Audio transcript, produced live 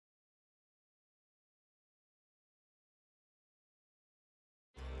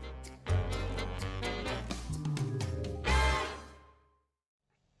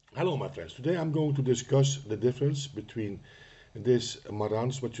Hello my friends, today I'm going to discuss the difference between this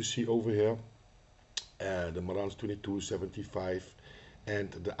Marantz, what you see over here, the Marantz 2275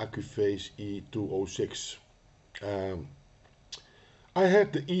 and the Accuphase E-206. Um, I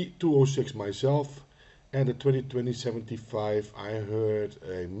had the E-206 myself, and the 2020-75 I heard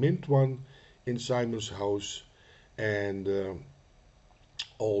a mint one in Simon's house, and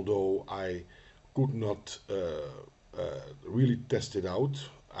although I could not really test it out,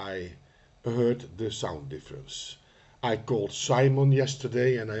 I heard the sound difference. I called Simon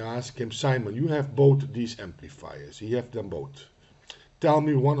yesterday and I asked him, Simon, you have both these amplifiers. You have them both. Tell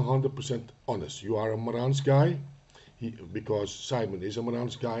me 100% honest. You are a Marantz guy, because Simon is a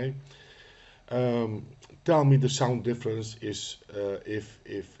Marantz guy. Um, Tell me the sound difference is if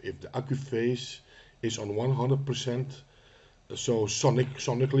the Accuphase is on 100%, so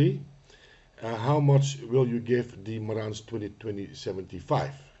sonically, how much will you give the Marantz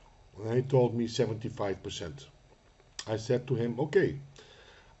 2020-75? And he told me 75%. I said to him, okay,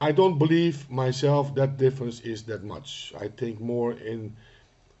 I don't believe myself that difference is that much. I think more in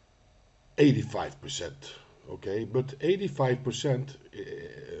 85%. Okay, but 85%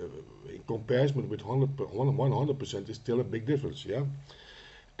 in comparison with 100% is still a big difference, yeah?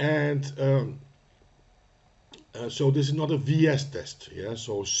 And so this is not a VS test, yeah,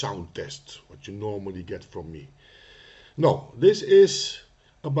 so sound test, what you normally get from me. No, this is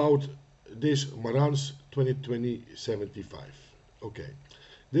about this Marantz 2020-75. Okay,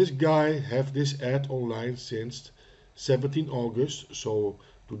 this guy have this ad online since 17 August, so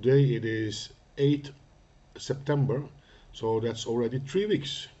today it is 8 September, so that's already 3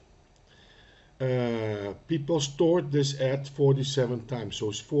 weeks. People stored this ad 47 times,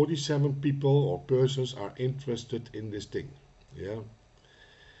 so 47 people or persons are interested in this thing, yeah.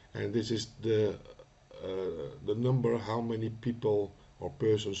 And this is the number how many people or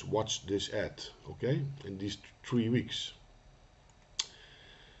persons watch this ad, okay, in these 3 weeks.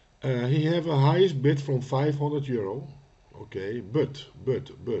 He have a highest bid from 500 euro, okay, but,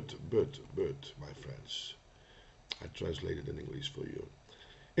 my friends, I translated in English for you.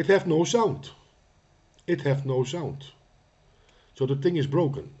 It have no sound. It have no sound. So the thing is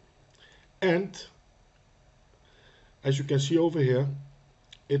broken. And as you can see over here,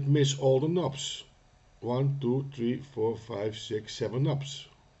 it miss all the knobs. 1, 2, 3, 4, 5, 6, 7 knobs.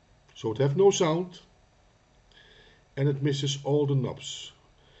 So it have no sound, and it misses all the knobs.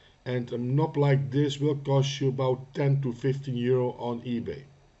 And a knob like this will cost you about 10 to 15 euro on eBay.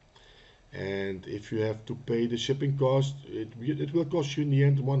 And if you have to pay the shipping cost, it will cost you in the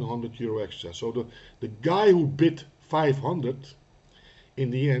end 100 euro extra. So the guy who bid 500, in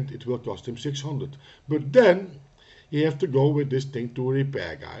the end it will cost him 600. But then you have to go with this thing to a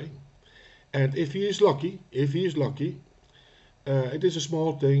repair guy. And if he is lucky, it is a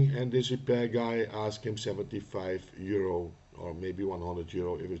small thing, and this repair guy asks him 75 euro or maybe 100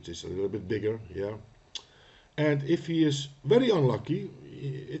 euro if it is a little bit bigger, yeah. And if he is very unlucky,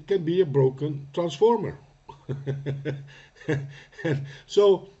 it can be a broken transformer. And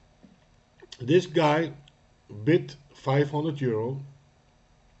so this guy bid 500 euro.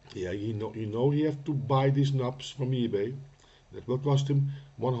 Yeah, you know he have to buy these knobs from eBay. That will cost him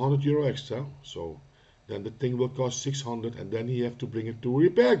 100 euro extra. So then the thing will cost 600, and then he have to bring it to a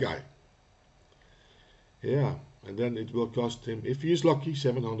repair guy. Yeah, and then it will cost him, if he is lucky,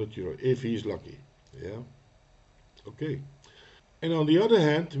 700 euro. If he is lucky, yeah. Okay. And on the other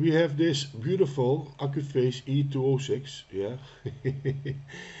hand, we have this beautiful Accuphase E-206, yeah.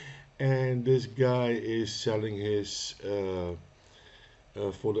 And this guy is selling his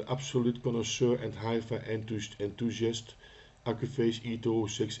for the absolute connoisseur and hi-fi enthusiast, Accuphase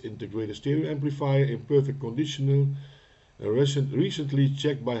E-206 integrated stereo amplifier in perfect condition. Recently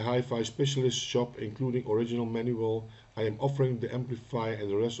checked by hi-fi specialist shop, including original manual. I am offering the amplifier and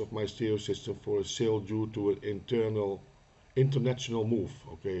the rest of my stereo system for a sale due to an international move.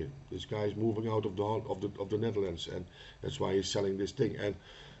 Okay, this guy is moving out of the Netherlands, and that's why he's selling this thing. And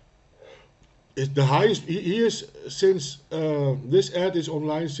it's the highest. He is since this ad is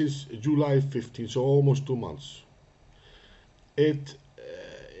online since July 15, so almost 2 months.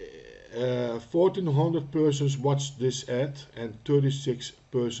 1400 persons watched this ad, and 36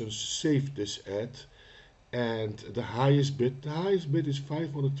 persons saved this ad. And the highest bid is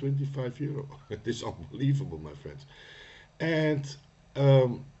 525 euro. It is unbelievable, my friends. And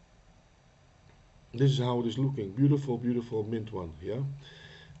this is how it is looking. Beautiful, beautiful mint one, yeah.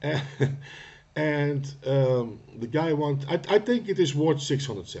 And the guy wants. I think it is worth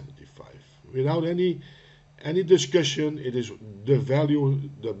 675 without any discussion. It is the value.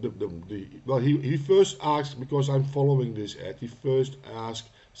 Well, he first asked, because I'm following this ad. He first asked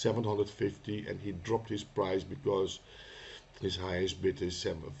 750, and he dropped his price because his highest bid is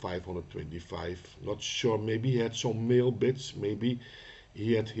 525. Not sure, maybe he had some mail bids, maybe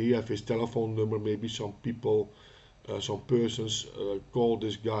he have his telephone number, maybe some people, some persons called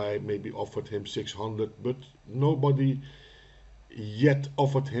this guy, maybe offered him 600, but nobody yet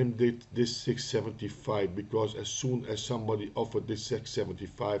offered him this 675, because as soon as somebody offered this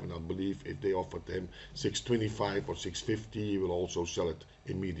 675, and I believe if they offered him 625 or 650, he will also sell it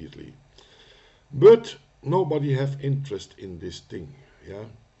immediately. But nobody have interest in this thing, yeah,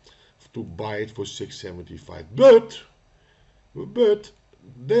 to buy it for 675. But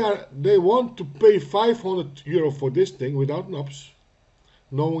they want to pay 500 euro for this thing without knobs,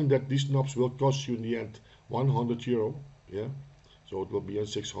 knowing that these knobs will cost you in the end 100 euro, yeah. So it will be on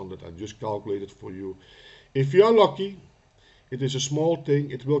 600. I just calculated for you. If you are lucky, it is a small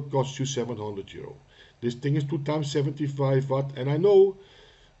thing, it will cost you 700 euro. This thing is 2 times 75 watt, and I know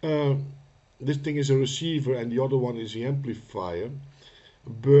this thing is a receiver and the other one is the amplifier.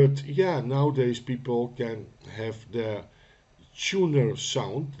 But yeah, nowadays people can have their tuner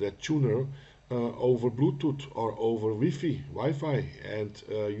sound, their tuner, over Bluetooth or over Wi-Fi, and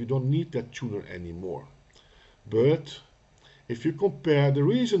you don't need that tuner anymore. But if you compare, the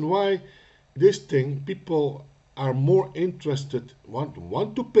reason why this thing, people are more interested,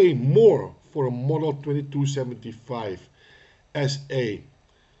 want to pay more for a model 2275 as a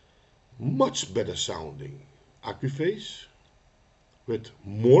much better sounding Accuphase with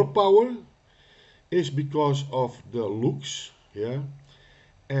more power, is because of the looks, yeah,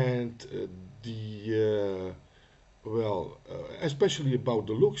 and especially about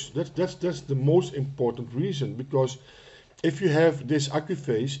the looks. That's the most important reason, because if you have this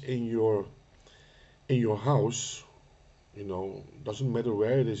Accuphase in your house, you know, doesn't matter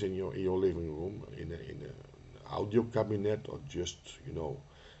where it is in your living room, in an audio cabinet, or just, you know,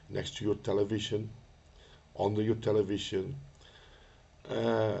 next to your television, under your television,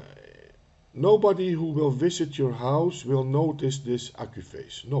 nobody who will visit your house will notice this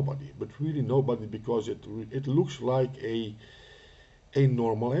Accuphase. Nobody, but really nobody, because it looks like a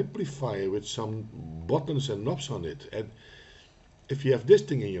normal amplifier with some buttons and knobs on it. And if you have this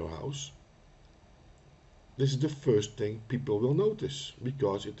thing in your house, this is the first thing people will notice,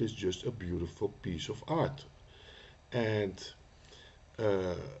 because it is just a beautiful piece of art. And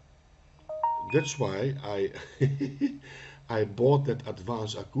that's why I I bought that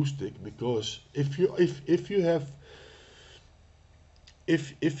advanced acoustic, because if you have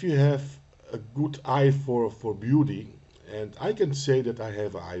a good eye for beauty, and I can say that I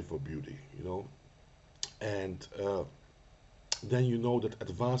have an eye for beauty, you know, and then you know that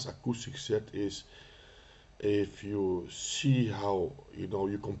advanced acoustic set is, if you see how, you know,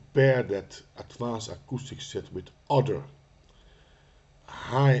 you compare that advanced acoustic set with other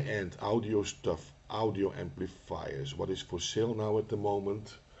high-end audio stuff, audio amplifiers, what is for sale now at the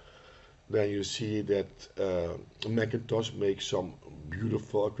moment, then you see that Macintosh makes some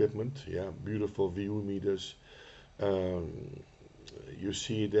beautiful equipment, yeah, beautiful VU meters. You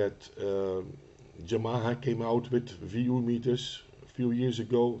see that Yamaha came out with VU meters a few years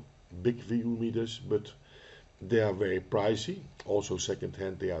ago, big VU meters, but they are very pricey. Also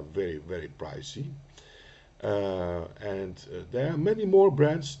second-hand, they are very, very pricey. And there are many more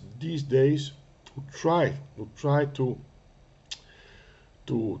brands these days who try to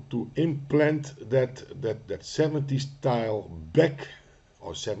implant that 70s style back,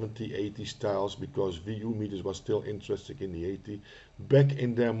 or 70, 80 styles, because VU meters was still interesting in the 80s, back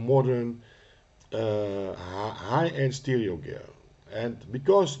in their modern high-end stereo gear. And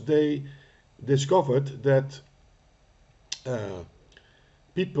because they discovered that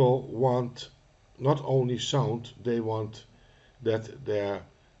people want not only sound, they want that their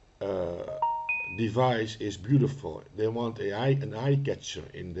device is beautiful. They want an eye catcher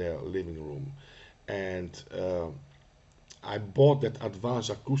in their living room. And I bought that advanced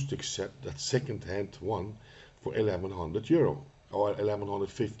acoustic set, that second-hand one, for 1100 euro, or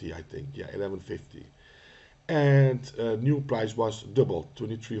 1150, I think. Yeah, 1150. And new price was double,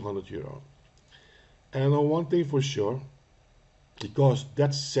 2300 euro. And one thing for sure, because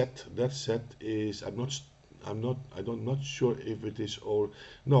that set is, I'm not sure if it is, or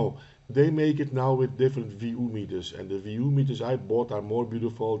no, they make it now with different VU meters, and the VU meters I bought are more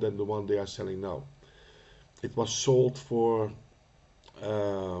beautiful than the one they are selling now. It was sold for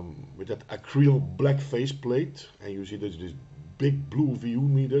with that acrylic black faceplate, and you see this big blue VU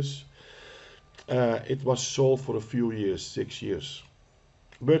meters. It was sold for a few years, 6 years.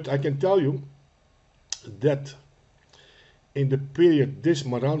 But I can tell you that in the period this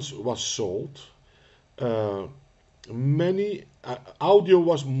Marantz was sold, many audio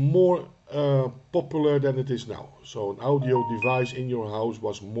was more popular than it is now. So an audio device in your house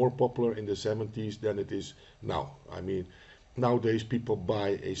was more popular in the 70s than it is now. I mean, nowadays people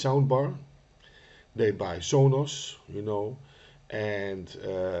buy a soundbar, they buy Sonos, and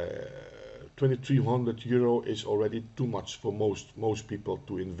 2,300 euro is already too much for most people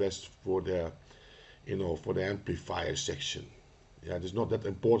to invest for their, for the amplifier section. Yeah, it's not that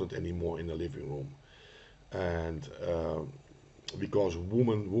important anymore in the living room, and because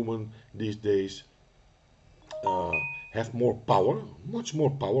women these days uh, have more power, much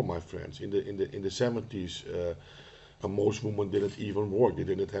more power, my friends. In the 70s, most women didn't even work; they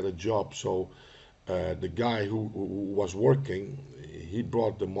didn't have a job. So the guy who was working, he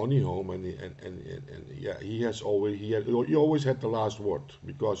brought the money home, and yeah, he always had the last word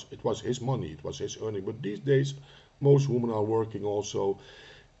because it was his money, it was his earning. But these days, most women are working also,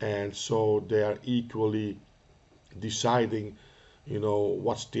 and so they are equally deciding,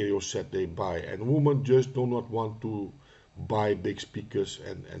 what stereo set they buy. And women just do not want to buy big speakers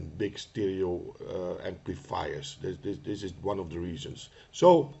and big stereo amplifiers. This is one of the reasons.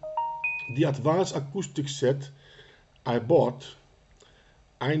 So the advanced acoustic set I bought,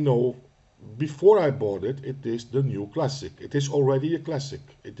 I know before I bought it, it is the new classic. It is already a classic.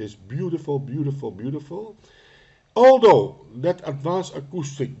 It is beautiful, beautiful, beautiful. Although that advanced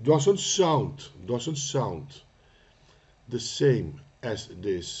acoustic doesn't sound the same as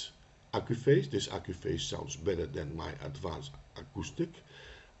this Accuphase. This Accuphase sounds better than my advanced acoustic.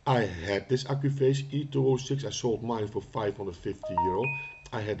 I had this Accuphase E-206. I sold mine for 550 euro.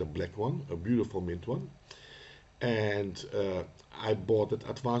 I had a black one, a beautiful mint one, and I bought that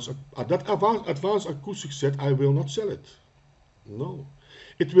advanced acoustic set. I will not sell it. No,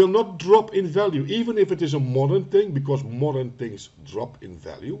 it will not drop in value, even if it is a modern thing, because modern things drop in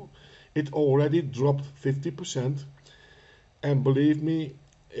value. It already dropped 50%, and believe me,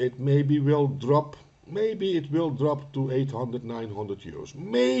 maybe it will drop to 800, 900 euros.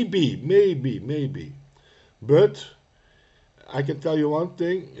 Maybe. But I can tell you one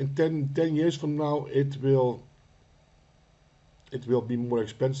thing, in 10 years from now, it will be more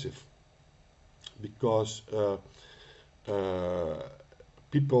expensive because uh,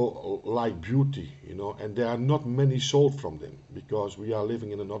 people like beauty, and there are not many sold from them because we are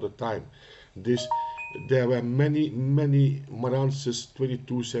living in another time. This, there were many Marantz's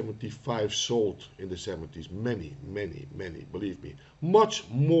 2275 sold in the 70s. Many, believe me. Much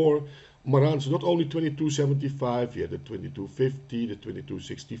more Marantz, not only 2275, you had the 2250, the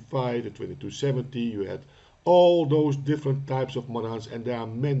 2265, the 2270, you had all those different types of Marantz, and there are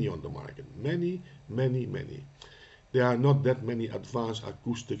many on the market. Many. There are not that many advanced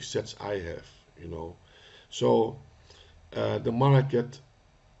acoustic sets I have. So the market,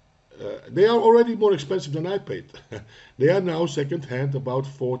 they are already more expensive than I paid. They are now second hand about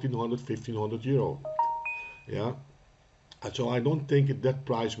 1400, 1500 euro. Yeah. So I don't think that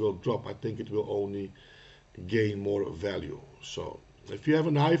price will drop. I think it will only gain more value. So if you have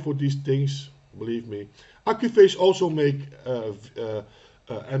an eye for these things, believe me. Accuphase also make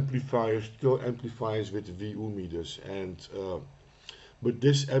amplifiers, still amplifiers with VU meters, and but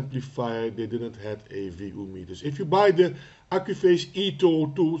this amplifier they didn't have a VU meters. If you buy the Accuphase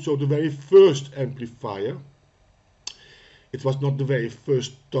E-202, so the very first amplifier, it was not the very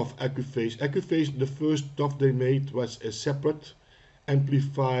first tough Accuphase. Accuphase, the first tough they made was a separate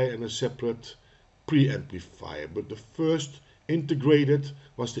amplifier and a separate preamplifier. But the first integrated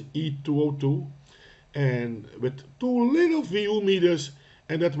was the E-202, and with two little VU meters,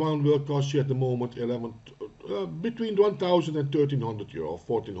 and that one will cost you at the moment between 1,000 and 1,300 euro,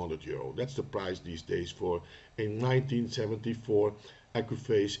 1,400 euro. That's the price these days for a 1974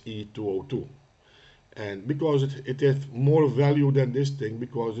 Accuphase E-202. And because it has more value than this thing,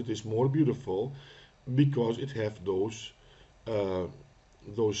 because it is more beautiful, because it has those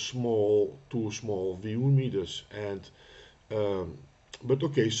small, two small VU meters. And but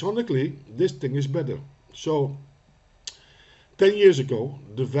okay, sonically this thing is better. So 10 years ago,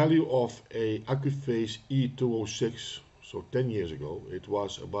 the value of a Accuphase E-206, so 10 years ago, it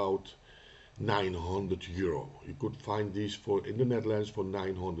was about 900 euro. You could find these in the Netherlands for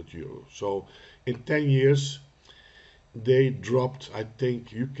 900 euro. So in 10 years, they dropped. I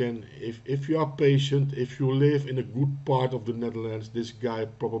think you can, if you are patient, if you live in a good part of the Netherlands, this guy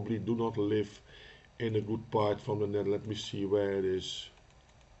probably do not live in a good part from the Netherlands. Let me see where it is.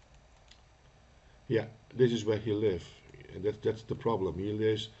 Yeah, this is where he lives. And that's the problem. He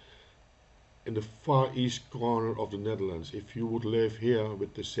lives in the far east corner of the Netherlands. If you would live here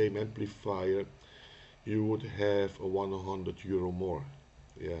with the same amplifier, you would have a 100 euro more.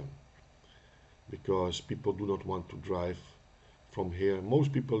 Yeah, because people do not want to drive from here.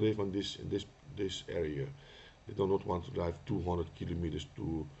 Most people live on this area. They do not want to drive 200 kilometers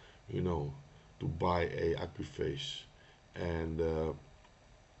to, you know, to buy a Accuphase, and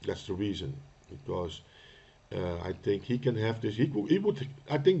that's the reason. Because I think he can have this. He would.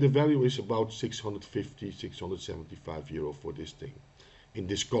 I think the value is about 650, 675 euro for this thing, in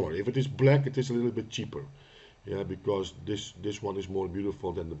this color. If it is black, it is a little bit cheaper. Yeah, because this one is more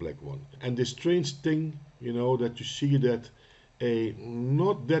beautiful than the black one. And this strange thing, you know, that you see that a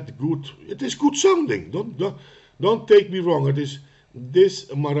not that good. It is good sounding. Don't take me wrong. It is this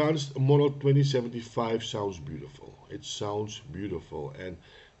Marantz model 2075 sounds beautiful. It sounds beautiful, and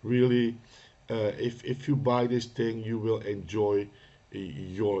really, if you buy this thing, you will enjoy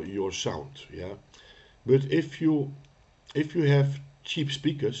your sound. Yeah, but if you have cheap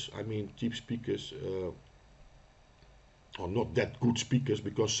speakers, I mean cheap speakers. Or not that good speakers,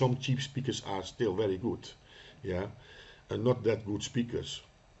 because some cheap speakers are still very good, yeah, and not that good speakers,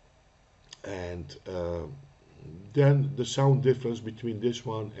 and then the sound difference between this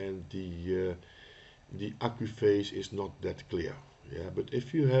one and the Accuphase is not that clear, yeah. But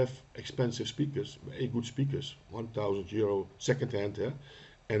if you have expensive speakers, very good speakers, 1,000 euro second hand, yeah,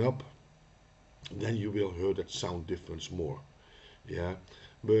 and up, then you will hear that sound difference more, yeah.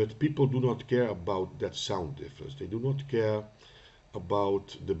 But people do not care about that sound difference. They do not care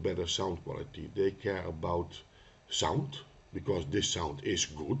about the better sound quality. They care about sound, because this sound is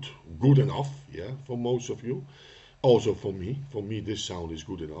good enough, yeah, for most of you. Also for me this sound is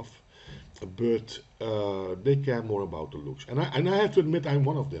good enough. But they care more about the looks, and I have to admit I'm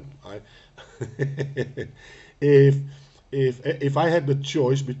one of them. If if I had the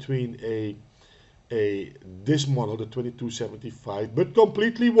choice between this model, the 2275, but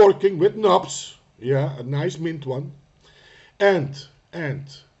completely working with knobs, yeah, a nice mint one, and and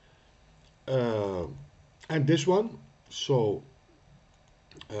uh, and this one, so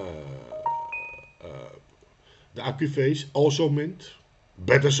the Accuphase, also mint,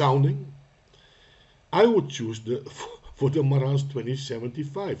 better sounding, I would choose the for the Marantz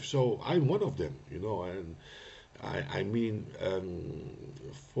 2075. So I'm one of them, you know, and I mean,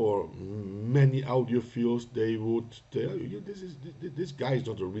 for many audiophiles, they would tell you this guy is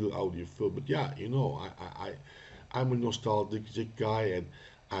not a real audiophile. But yeah, you know, I'm a nostalgic guy, and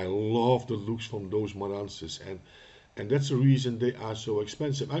I love the looks from those Marantzes, and that's the reason they are so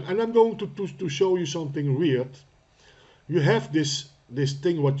expensive. And I'm going to show you something weird. You have this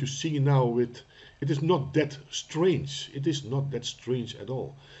thing what you see now with. It is not that strange. It is not that strange at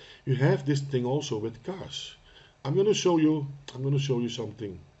all. You have this thing also with cars. I'm going to show you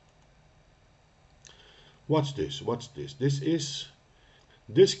something. What's this? What's this?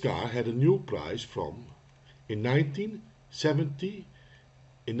 This car had a new price from in 1970.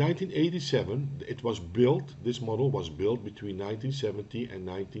 In 1987, it was built. This model was built between 1970 and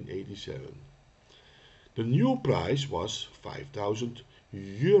 1987. The new price was 5,000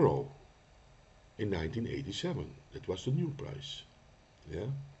 euro in 1987. That was the new price.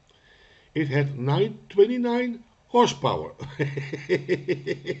 Yeah. It had 29 horsepower.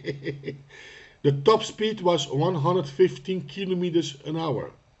 The top speed was 115 kilometers an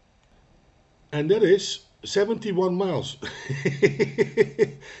hour. And that is 71 miles.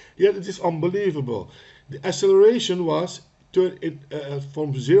 Yeah, it is unbelievable. The acceleration was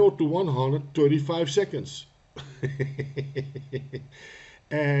from 0 to 100, 35 seconds.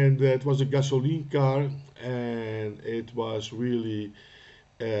 And it was a gasoline car, and it was really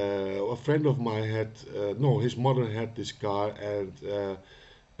a friend of mine had no, his mother had this car, and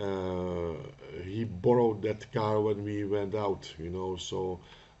he borrowed that car when we went out, you know. So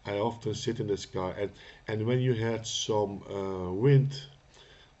I often sit in this car, and when you had some wind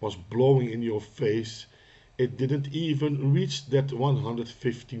was blowing in your face, it didn't even reach that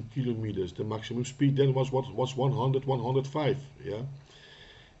 115 kilometers. The maximum speed then was 100, 105, yeah.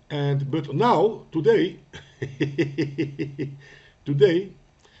 And but now today today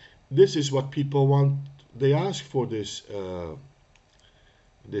this is what people want. They ask for this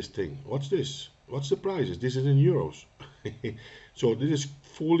this thing. What's this? What's the prices? This is in euros. So this is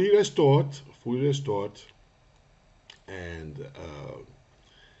fully restored, and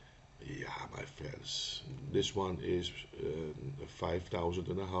yeah, my friends, this one is 5,000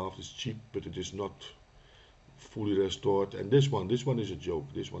 and a half. It's cheap, but it is not fully restored. And this one is a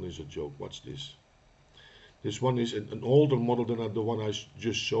joke. This one is a joke. What's this? This one is an older model than the one I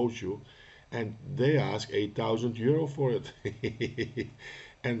just showed you, and they ask 8,000 euro for it.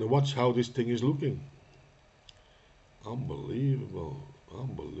 And watch how this thing is looking. Unbelievable,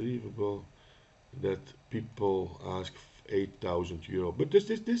 unbelievable that people ask 8,000 euro. But this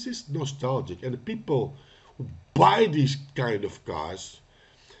is nostalgic, and the people who buy these kind of cars,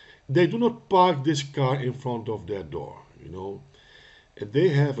 they do not park this car in front of their door, you know. And they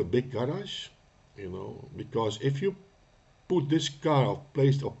have a big garage, you know, because if you put this car or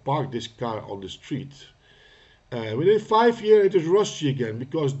place or park this car on the street, within 5 years it is rusty again,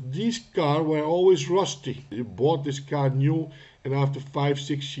 because these cars were always rusty. You bought this car new, and after 5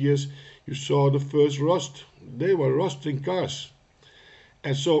 6 years you saw the first rust. They were rusting cars.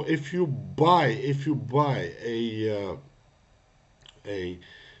 And so if you buy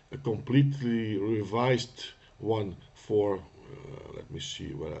a completely revised one for let me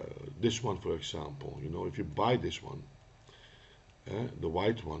see, this one for example, you know, if you buy this one, the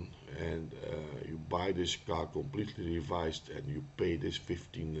white one, and you buy this car completely revised, and you pay this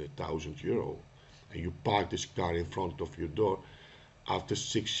 15,000 euro, and you park this car in front of your door, after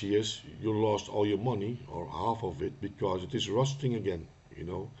 6 years you lost all your money or half of it, because it is rusting again, you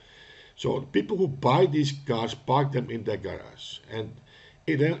know. So people who buy these cars park them in their garage, and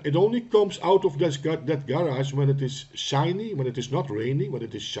it only comes out of that garage when it is shiny, when it is not raining, when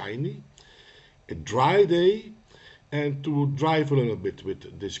it is shiny, a dry day, and to drive a little bit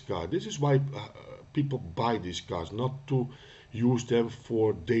with this car. This is why people buy these cars, not to use them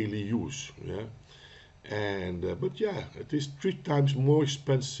for daily use. Yeah, and but yeah, it is 3 times more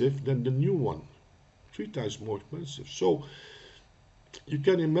expensive than the new one. 3 times more expensive. So you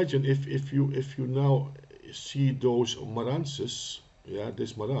can imagine if you now see those Marantzes, yeah,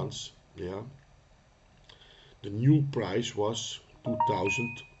 this Marantz, yeah, the new price was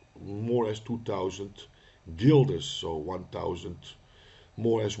 2,000, more or less 2,000 guilders, so 1,000,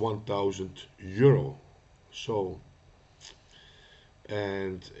 more or less 1,000 euro. So,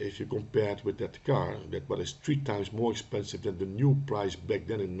 and if you compare it with that car, that was 3 times more expensive than the new price back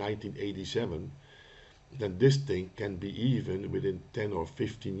then in 1987, then this thing can be even within 10 or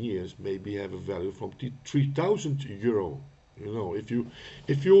 15 years, maybe have a value from 3,000 euro. You know, if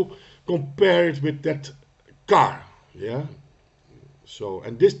you compare it with that car, yeah. So,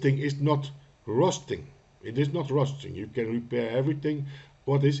 and this thing is not rusting. It is not rusting. You can repair everything.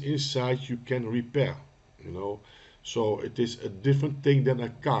 What is inside you can repair. You know, so it is a different thing than a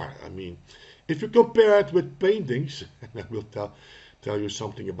car. I mean, if you compare it with paintings, and I will tell you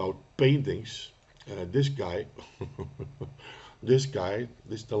something about paintings. This guy, this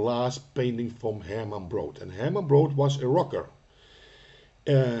is the last painting from Herman Brood, and Herman Brood was a rocker.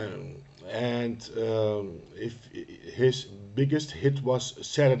 If his biggest hit was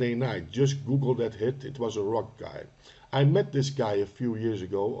Saturday Night, just Google that hit. It was a rock guy. I met this guy a few years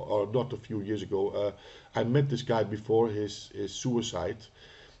ago, or not a few years ago. I met this guy before his suicide,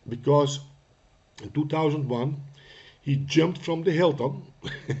 because in 2001 he jumped from the Hilton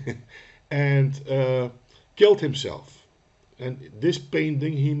and killed himself. And this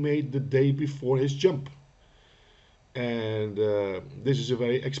painting he made the day before his jump. And this is a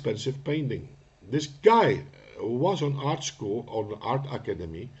very expensive painting. This guy was on art school, on art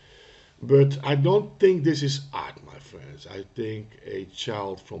academy, but I don't think this is art, my friends. I think a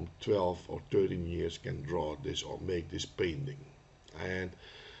child from 12 or 13 years can draw this or make this painting. And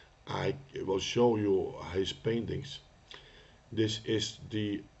I will show you his paintings. This is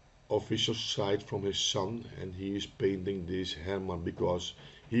the official site from his son, and he is painting this Herman because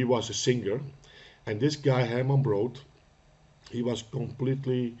he was a singer. And this guy, Herman Brood, he was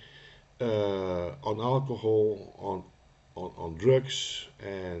completely on alcohol, on drugs,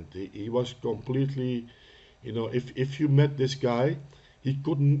 and he was completely, you know, if you met this guy, he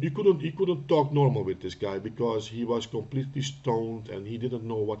couldn't talk normal with this guy, because he was completely stoned and he didn't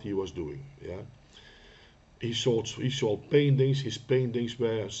know what he was doing. Yeah, he sold paintings. His paintings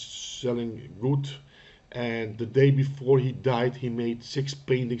were selling good. And the day before he died, he made 6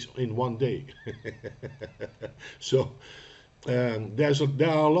 paintings in one day. So there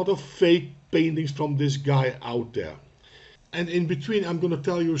are a lot of fake paintings from this guy out there. And in between, I'm going to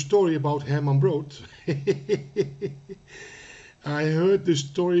tell you a story about Herman Brood. I heard this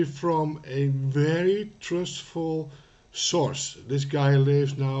story from a very trustful source. This guy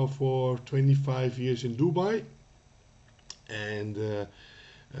lives now for 25 years in Dubai, and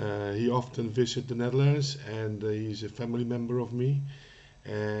he often visits the Netherlands, and he's a family member of me.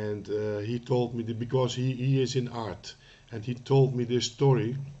 And he told me that, because he is in art, and he told me this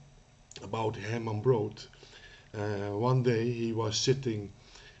story about Herman Brood. One day he was sitting.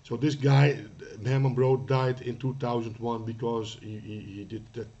 So this guy, Herman Brood, died in 2001 because he did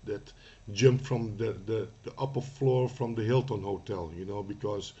that jump from the upper floor from the Hilton Hotel, you know,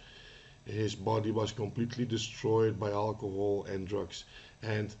 because his body was completely destroyed by alcohol and drugs.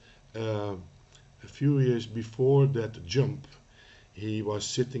 And a few years before that jump, he was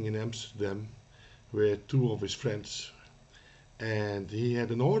sitting in Amsterdam with two of his friends, and he had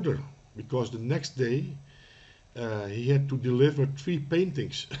an order because the next day he had to deliver three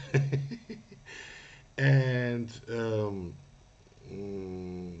paintings. And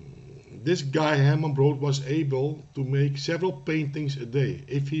this guy Herman Brood was able to make several paintings a day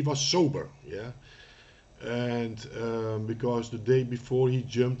if he was sober, yeah. And because the day before he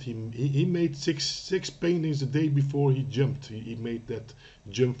jumped, he made six paintings the day before he jumped. He made that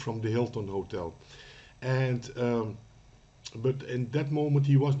jump from the Hilton Hotel, and but in that moment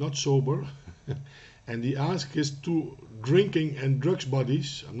he was not sober, and he asked his two drinking and drugs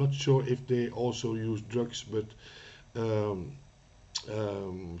buddies. I'm not sure if they also use drugs, but um,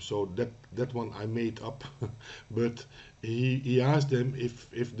 so that one I made up. But he asked them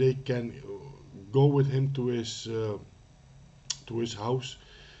if they can go with him to his house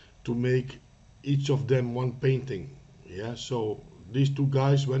to make each of them one painting. Yeah, so these two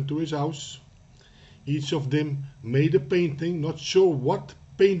guys went to his house. Each of them made a painting. Not sure what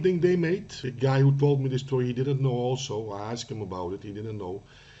painting they made. The guy who told me the story, he didn't know. Also, I asked him about it. He didn't know,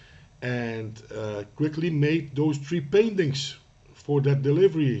 and quickly made those three paintings for that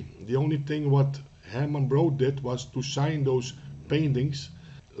delivery. The only thing what Herman Brood did was to sign those paintings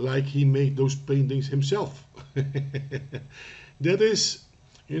like he made those paintings himself. That is,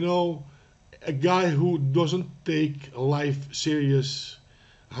 you know, a guy who doesn't take life serious.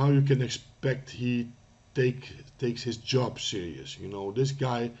 How you can expect he takes his job serious? You know, this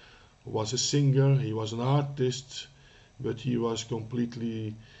guy was a singer, he was an artist, but he was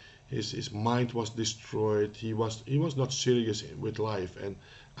completely, his mind was destroyed. He was not serious with life. And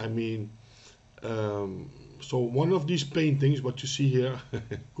I mean, so one of these paintings, what you see here,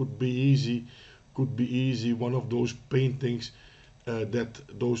 could be easy one of those paintings that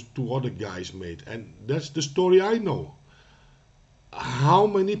those two other guys made. And that's the story I know. How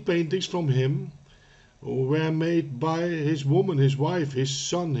many paintings from him were made by his woman, his wife, his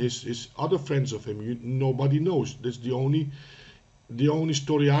son, his other friends of him? Nobody knows. That's the only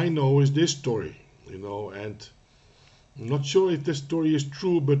story I know is this story, you know. And I'm not sure if this story is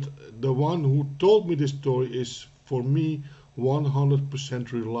true, but the one who told me this story is, for me,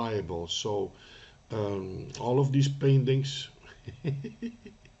 100% reliable. So all of these paintings,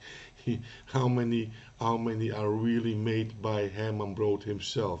 how many are really made by Herman Brood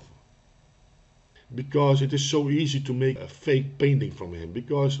himself? Because it is so easy to make a fake painting from him,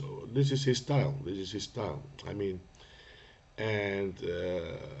 because this is his style. This is his style. I mean, and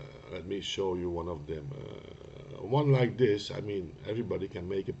let me show you one of them. One like this. I mean, everybody can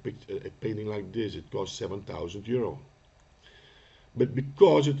make a painting like this. It costs 7,000 euro. But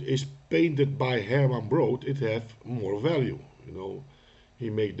because it is painted by Herman Brood, it has more value. You know, he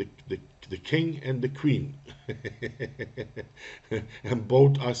made the king and the queen, and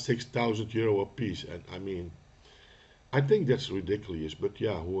both are 6,000 euro a piece. And I mean, I think that's ridiculous, but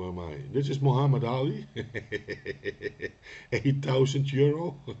yeah, who am I? This is Muhammad Ali, 8,000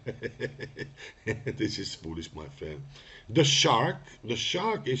 euro. This is foolish, my friend. The shark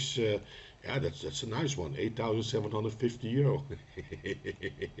is, yeah, that's a nice one, 8,750 euro.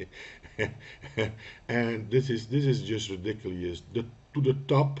 And this is just ridiculous. To the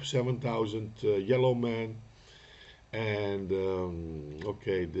top, 7,000, Yellow Man. And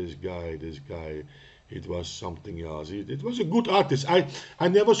okay, this guy, it was something else. It was a good artist. I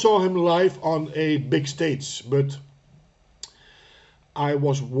never saw him live on a big stage, but I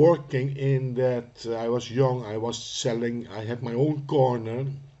was working in that. I was young. I was selling. I had my own corner.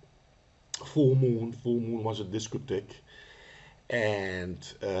 Full Moon was a discotheque, and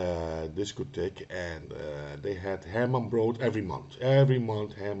they had Herman Brood every month. Every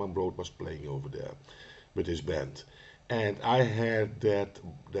month, Herman Brood was playing over there with his band. And I had that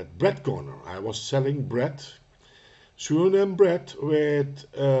bread corner. I was selling bread, Suriname bread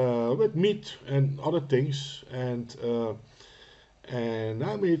with meat and other things. And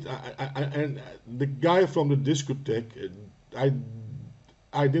I made and the guy from the discotheque,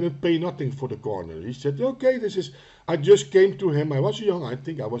 I didn't pay nothing for the corner. He said, "Okay, this is." I just came to him. I was young. I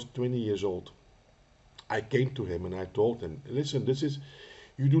think I was 20 years old. I came to him and I told him, "Listen, this is.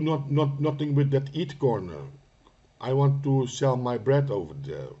 You do not nothing with that eat corner. I want to sell my bread over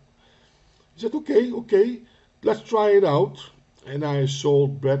there." He said, okay, let's try it out. And I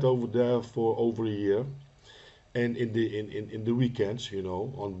sold bread over there for over a year. And in the weekends, you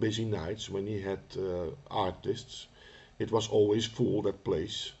know, on busy nights when he had artists, it was always full, that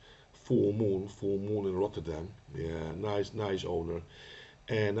place. Full Moon in Rotterdam. Yeah, nice owner.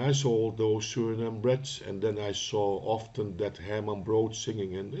 And I sold those Suriname breads, and then I saw often that Herman Brood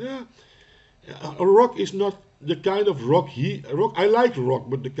singing, and yeah, Rock is not the kind of rock. I like rock,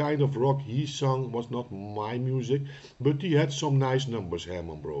 but the kind of rock he sung was not my music. But he had some nice numbers,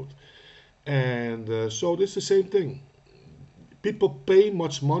 Herman Brood. And so this is the same thing. People pay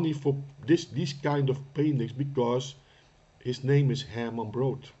much money for these kind of paintings because his name is Herman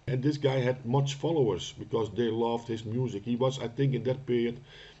Brood. And this guy had much followers because they loved his music. He was, I think, in that period,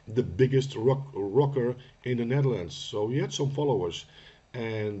 the biggest rocker in the Netherlands. So he had some followers.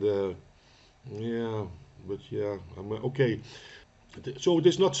 And yeah, but yeah, okay. So it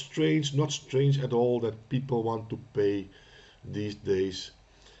is not strange at all that people want to pay these days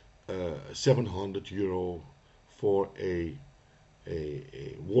 700 euro for a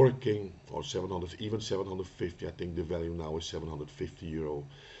working, or 700, even 750. I think the value now is 750 euro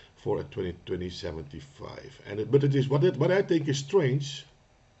for a 2075. And but it is what I think is strange,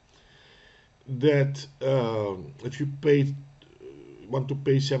 that if you want to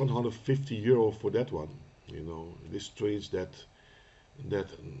pay 750 euro for that one, it is strange that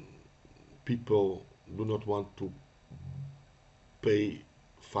people do not want to pay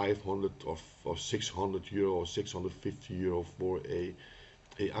 500 or 600 euro or 650 euro for a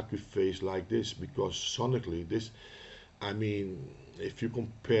Accuphase like this, because sonically this, I mean, if you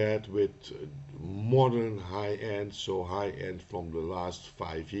compare it with modern high end, so high end from the last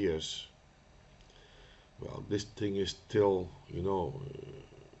 5 years, well, this thing is still, it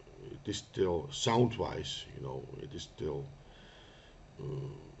is still sound wise, it is still uh,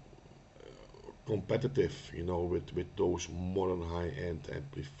 competitive, with those modern high-end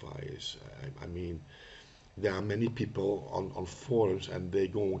amplifiers. I mean, there are many people on forums, and they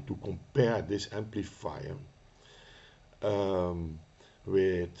going to compare this amplifier um,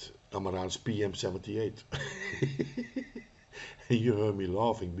 with a Marantz PM78. You heard me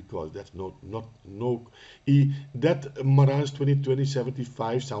laughing because that's not no that Marantz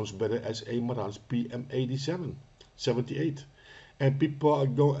 2075 sounds better as a Marantz PM87 78. And people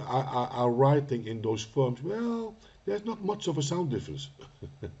are writing in those forums, well, there's not much of a sound difference.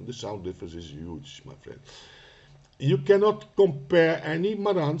 The sound difference is huge, my friend. You cannot compare any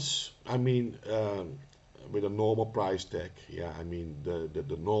Marantz, I mean, with a normal price tag. Yeah, I mean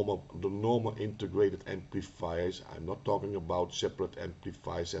the normal integrated amplifiers. I'm not talking about separate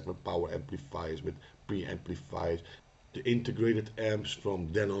amplifiers, separate power amplifiers with preamplifiers. The integrated amps from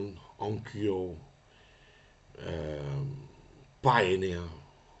Denon, Onkyo, Pioneer.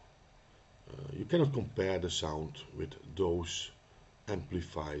 You cannot compare the sound with those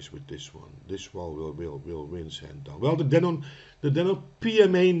amplifiers with this one. This one will win hand down. Well, the Denon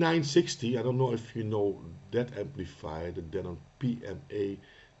PMA 960. I don't know if you know that amplifier. The Denon PMA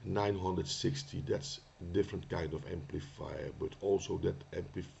 960. That's a different kind of amplifier, but also that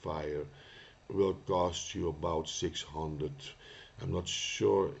amplifier will cost you about 600. I'm not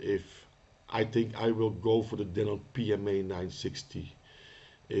sure if. I think I will go for the Denon PMA 960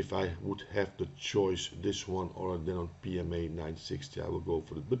 if I would have the choice, this one or a Denon PMA 960. I will go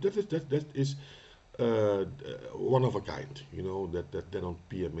for it. But that is one of a kind, that Denon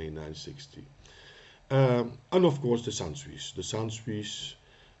PMA 960. And of course the Sansuis. The Sansuis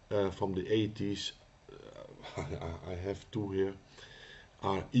from the 80s, I have two here,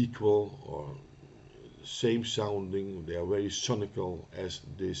 are equal or same sounding. They are very sonical as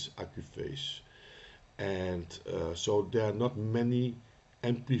this Accuphase. And so there are not many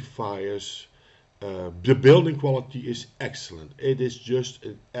amplifiers. The building quality is excellent. It is just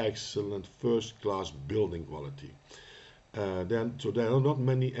an excellent first class building quality. So there are not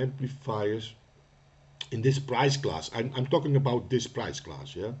many amplifiers in this price class. I'm talking about this price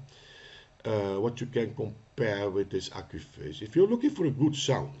class, yeah. What you can compare with this Accuphase. If you're looking for a good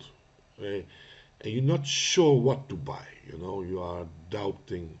sound, and you're not sure what to buy, you are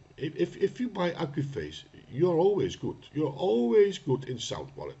doubting. If you buy Accuphase, you're always good. You're always good in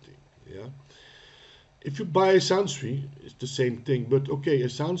sound quality, yeah. If you buy a Sansui, it's the same thing. But okay, a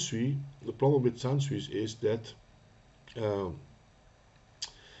Sansui, the problem with Sansuis is that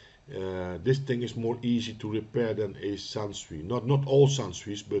this thing is more easy to repair than a Sansui. Not all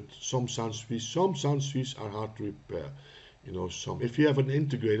Sansuis, but some Sansuis. Some Sansuis are hard to repair. Some. If you have an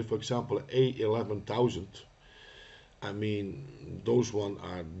integrator, for example, A11000, I mean, those one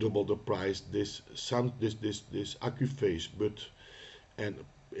are double the price. This Accuphase, and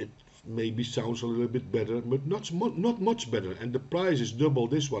it maybe sounds a little bit better, but not much better. And the price is double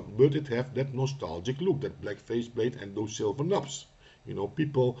this one, but it have that nostalgic look, that black faceplate and those silver knobs.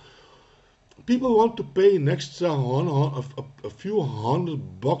 People want to pay an extra a few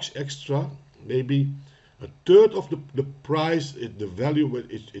 $100 extra, maybe a third of the price, the value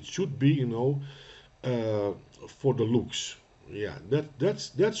it should be, for the looks. Yeah,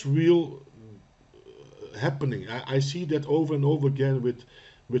 that's real. happening. I see that over and over again with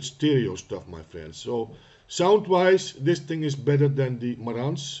stereo stuff, my friends. So sound wise, this thing is better than the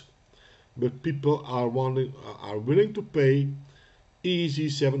Marantz, but people are willing to pay easy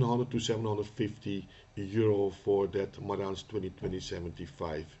 700 to 750 euro for that Marantz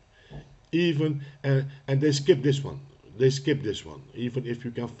 2020-75. Even and they skip this one. They skip this one. Even if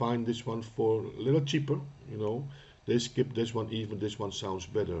you can find this one for a little cheaper, you know, they skip this one. Even this one sounds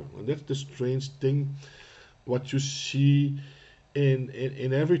better, and that's the strange thing. What you see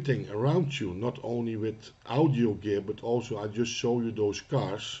in everything around you, not only with audio gear, but also I just show you those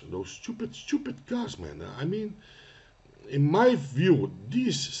cars, those stupid cars, man. I mean, in my view,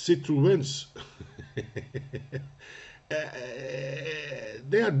 these Citroëns,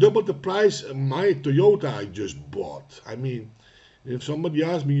 they are double the price of my Toyota I just bought. I mean, if somebody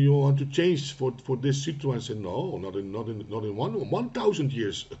asks me, you want to change for this Citroën, I say no, not in 1,000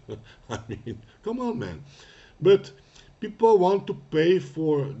 years. I mean, come on, man. But people want to pay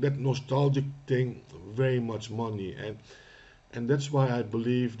for that nostalgic thing very much money, and that's why I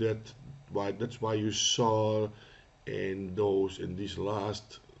believe that's why you saw in these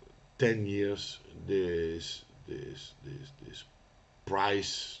last 10 years this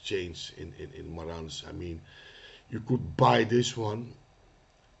price change in Marantz. I mean, you could buy this one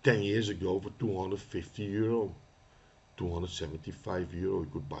 10 years ago for 250 euro, 275 euro. You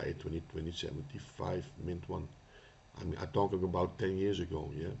could buy a 2020 75 mint one. I mean, I'm talking about 10 years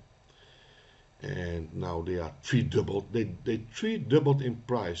ago, yeah. And now they are three doubled. They three doubled in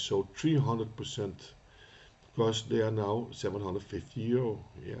price, so 300%, because they are now 750 euro,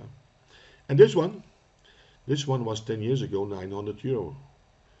 yeah. And this one was 10 years ago 900 euro.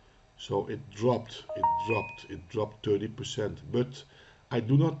 So it dropped 30%. But I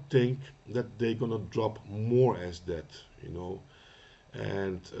do not think that they're gonna drop more as that, you know.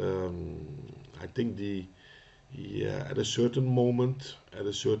 And I think at a certain moment,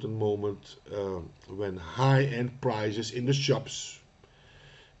 when high-end prices in the shops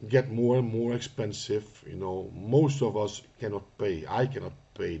get more and more expensive, you know, most of us cannot pay. I cannot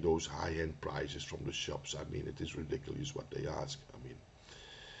pay those high-end prices from the shops. I mean, it is ridiculous what they ask. I mean,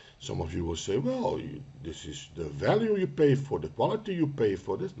 some of you will say, well, this is the value you pay for, the quality you pay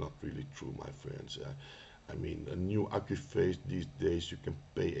for. That's not really true, my friends. I mean, a new Accuphase these days, you can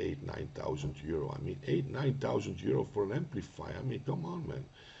pay 8,000 to 9,000 euro. I mean, 8,000 to 9,000 euro for an amplifier. I mean, come on, man.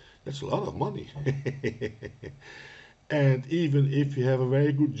 That's a lot of money. And even if you have a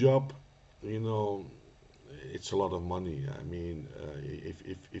very good job, you know, it's a lot of money. I mean,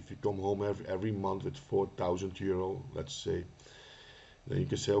 if you come home every month with 4,000 euro, let's say, then you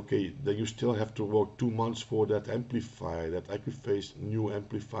can say, okay, then you still have to work 2 months for that amplifier, that Accuphase new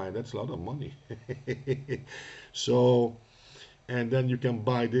amplifier. That's a lot of money. So, and then you can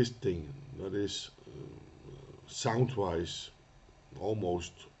buy this thing that is sound-wise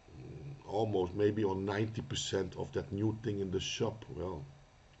almost maybe on 90% of that new thing in the shop. Well,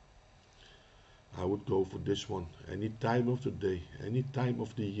 I would go for this one any time of the day, any time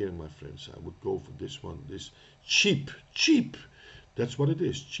of the year, my friends. I would go for this one. This cheap. That's what it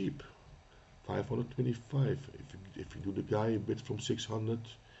is, cheap. 525. If you do the guy a bit from 600,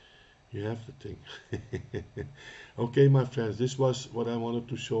 you have the thing. Okay, my friends, this was what I wanted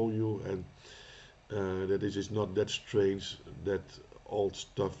to show you, and that it is not that strange that old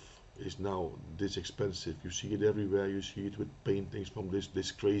stuff is now this expensive. You see it everywhere. You see it with paintings from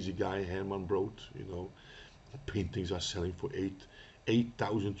this crazy guy Herman Brood. You know, paintings are selling for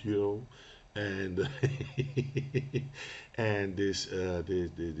 8,000 euro, and and this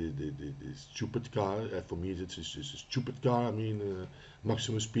stupid car. For me, it's a stupid car. I mean,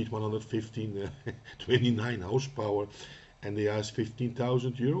 maximum speed 115, 29 horsepower, and they ask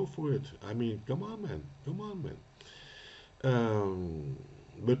 15,000 euro for it. I mean, come on, man.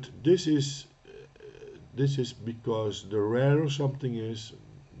 But this is because the rarer something is,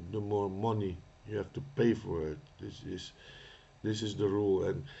 the more money you have to pay for it. This is the rule.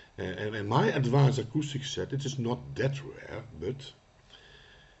 And my advanced acoustic set, it is not that rare, but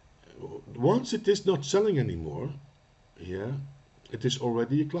once it is not selling anymore, yeah, it is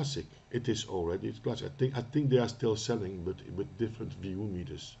already a classic. I think they are still selling, but with different VU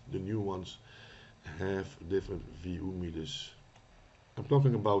meters. The new ones have different VU meters. I'm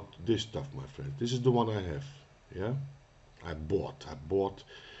talking about this stuff, my friend. This is the one I have. Yeah, I bought.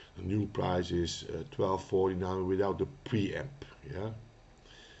 The new price is 1249 without the preamp. Yeah,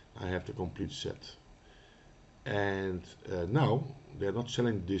 I have the complete set. And now they're not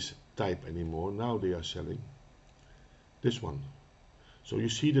selling this type anymore. Now they are selling this one. So you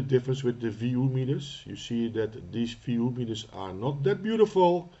see the difference with the VU meters. You see that these VU meters are not that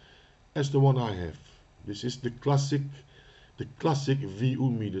beautiful as the one I have. This is the classic VU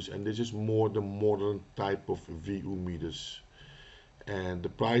meters, and this is more the modern type of VU meters. And the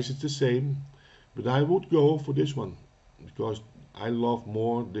price is the same, but I would go for this one because I love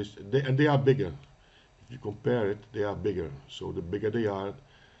more this. And they are bigger. If you compare it, they are bigger. So the bigger they are,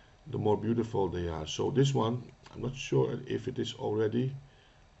 the more beautiful they are. So this one, I'm not sure if it is already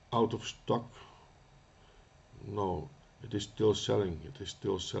out of stock. No, it is still selling. It is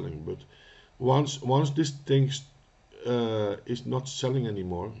still selling. But once this thing is not selling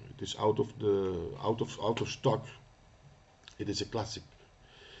anymore, it is out of stock. It is a classic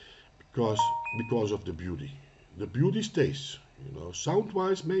because of the beauty. The beauty stays. You know,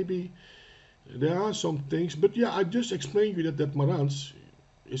 sound-wise maybe there are some things, but yeah, I just explained to you that Marantz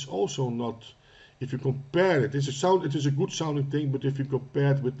is also not. If you compare it, it is a good sounding thing, but if you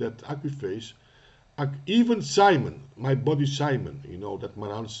compare it with that Accuphase, even Simon, my buddy Simon, you know, that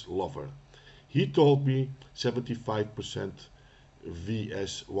Marantz lover, he told me 75%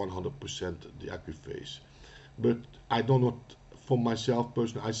 vs 100% the Accuphase. But I do not, for myself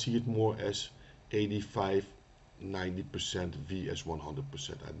personally, I see it more as 85, 90% vs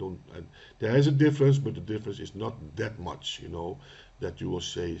 100%. There is a difference, but the difference is not that much, you know, that you will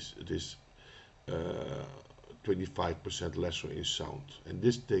say it is 25% lesser in sound. And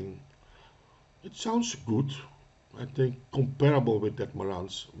this thing, it sounds good. I think comparable with that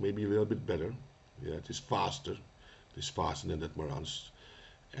Marantz, maybe a little bit better. Yeah, it is faster. It is faster than that Marantz,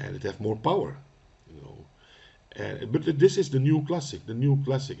 and it has more power, you know. But this is the new classic. The new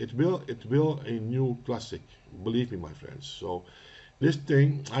classic. It will a new classic. Believe me, my friends. So this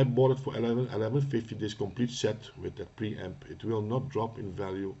thing, I bought it for 1150. This complete set with that preamp. It will not drop in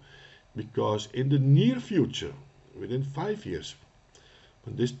value because in the near future, within 5 years,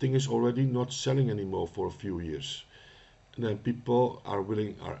 when this thing is already not selling anymore for a few years, and then people are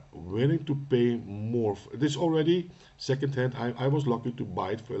willing to pay more. It is already secondhand. I was lucky to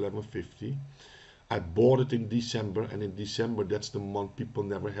buy it for 1150. I bought it in December, and in December, that's the month people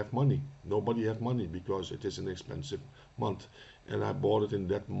never have money. Nobody has money because it is an expensive month. And I bought it in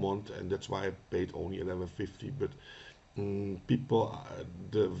that month, and that's why I paid only 1150. But people,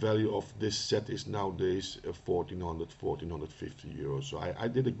 the value of this set is nowadays 1450 euros. So I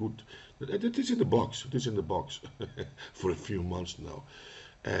did a good. It is in the box. It is in the box for a few months now,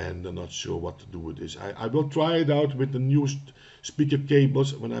 and I'm not sure what to do with this. I will try it out with the new speaker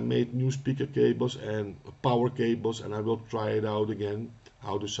cables when I made new speaker cables and power cables, and I will try it out again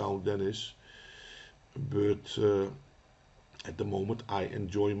how the sound then is. But at the moment I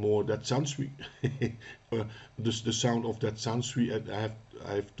enjoy more that Sansui. The sound of that Sansui.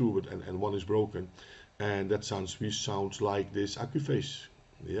 I have two, and one is broken, and that Sansui sounds like this Accuphase.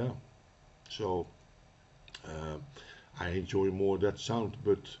 Yeah, so I enjoy more that sound,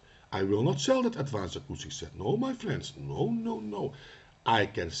 but I will not sell that advanced acoustic set. No, my friends, no, no, no. I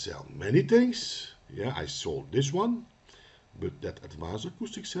can sell many things. Yeah, I sold this one, but that advanced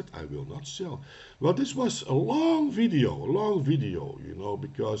acoustic set I will not sell. Well, this was a long video, you know,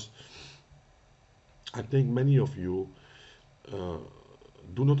 because I think many of you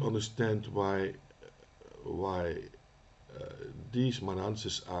do not understand why these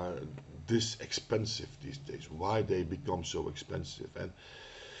Marantzes are this expensive these days, why they become so expensive. And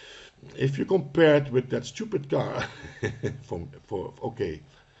if you compare it with that stupid car, okay,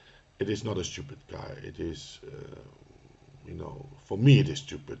 it is not a stupid car. It is, you know, for me it is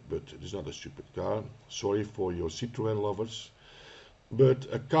stupid, but it is not a stupid car. Sorry for your Citroën lovers, but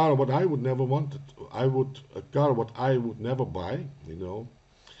a car what I would never want. A car what I would never buy. You know,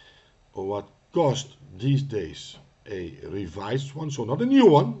 or what cost these days a revised one. So not a new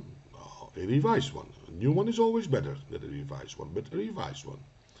one, no, a revised one. A new one is always better than a revised one, but a revised one.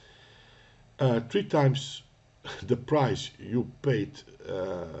 3 times the price you paid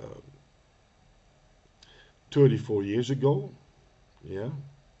 34 years ago, yeah,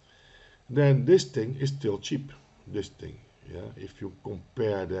 then this thing is still cheap, this thing, yeah, if you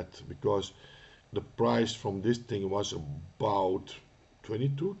compare that, because the price from this thing was about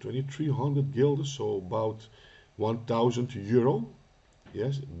 2300 guilders, so about 1000 euro,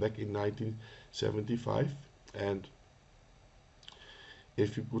 yes, back in 1975. And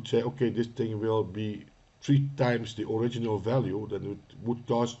if you could say, okay, this thing will be 3 times the original value, then it would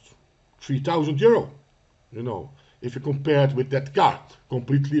cost 3000 euro. You know, if you compare it with that car,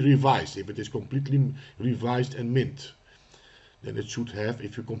 completely revised, if it is completely revised and mint, then it should have,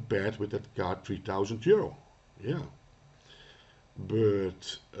 if you compare it with that car, 3000 euro. Yeah.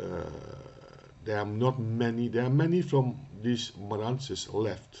 But there are not many, from these Marantzes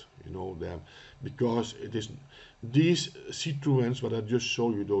left, you know, because it is, these Citroens, what I just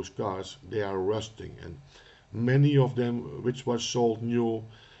showed you, those cars, they are rusting, and many of them which were sold new,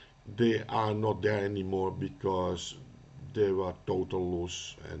 they are not there anymore because they were total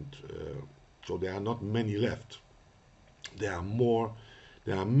loss, and so there are not many left. There are more.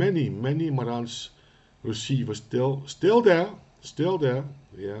 There are many Marantz receivers still there,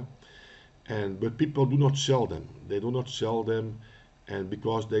 yeah. And but people do not sell them. They do not sell them, and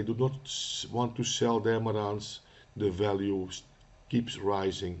because they do not want to sell their Marantz, the value keeps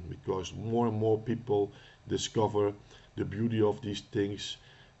rising because more and more people discover the beauty of these things.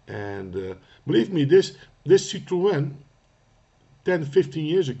 And believe me, this Citroën 10, 15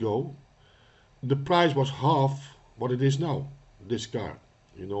 years ago, the price was half what it is now. This car,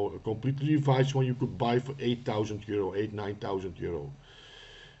 you know, a completely revised one you could buy for 8,000 euro, 9,000 euro.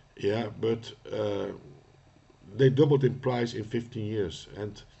 Yeah, but they doubled in price in 15 years.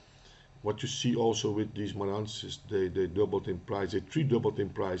 And what you see also with these Marantz is they doubled in price, they tripled in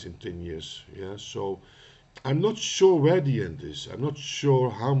price in 10 years. Yeah, so I'm not sure where the end is. I'm not sure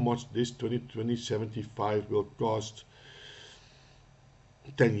how much this 2075 will cost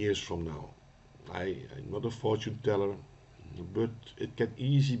 10 years from now. I'm not a fortune teller, but it can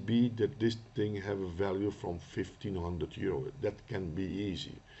easily be that this thing have a value from 1500 euro. That can be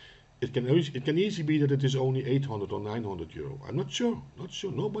easy. It can easily be that it is only 800 or 900 euro. I'm not sure. Not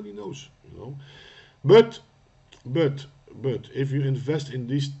sure. Nobody knows. You know. But but but if you invest in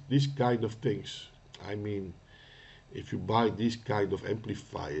these kind of things, I mean, if you buy these kind of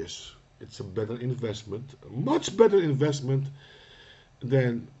amplifiers, it's a better investment, a much better investment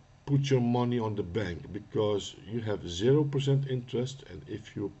than put your money on the bank, because you have 0% interest, and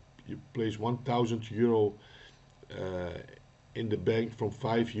if you place 1,000 euro uh, in the bank from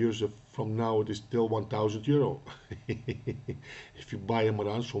 5 years from now, it is still 1,000 euro. If you buy a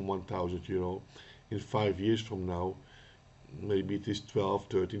Marantz from 1,000 euro, in 5 years from now, maybe it is 12,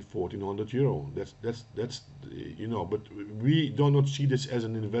 13, 1400 euro. That's you know. But we do not see this as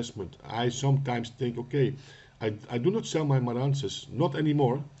an investment. I sometimes think, okay, I do not sell my Marantzes, not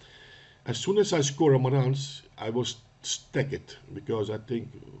anymore. As soon as I score a Marantz, I will stack it, because I think,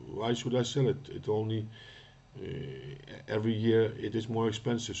 why should I sell it? It only every year it is more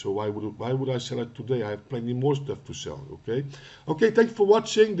expensive. So why would I sell it today? I have plenty more stuff to sell. Okay, okay. Thanks for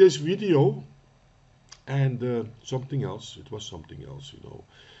watching this video. And something else. It was something else, you know,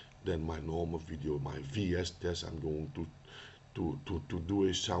 than my normal video, my VS test. I'm going to do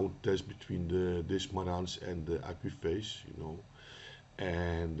a sound test between this Marantz and the Accuphase, you know.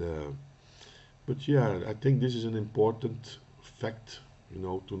 And but yeah, I think this is an important fact, you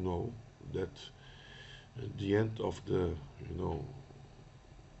know, to know that at the end of the, you know,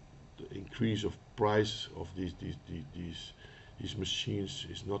 the increase of price of these machines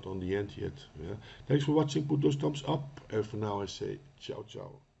is not on the end yet. Yeah? Thanks for watching. Put those thumbs up, and for now I say ciao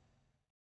ciao.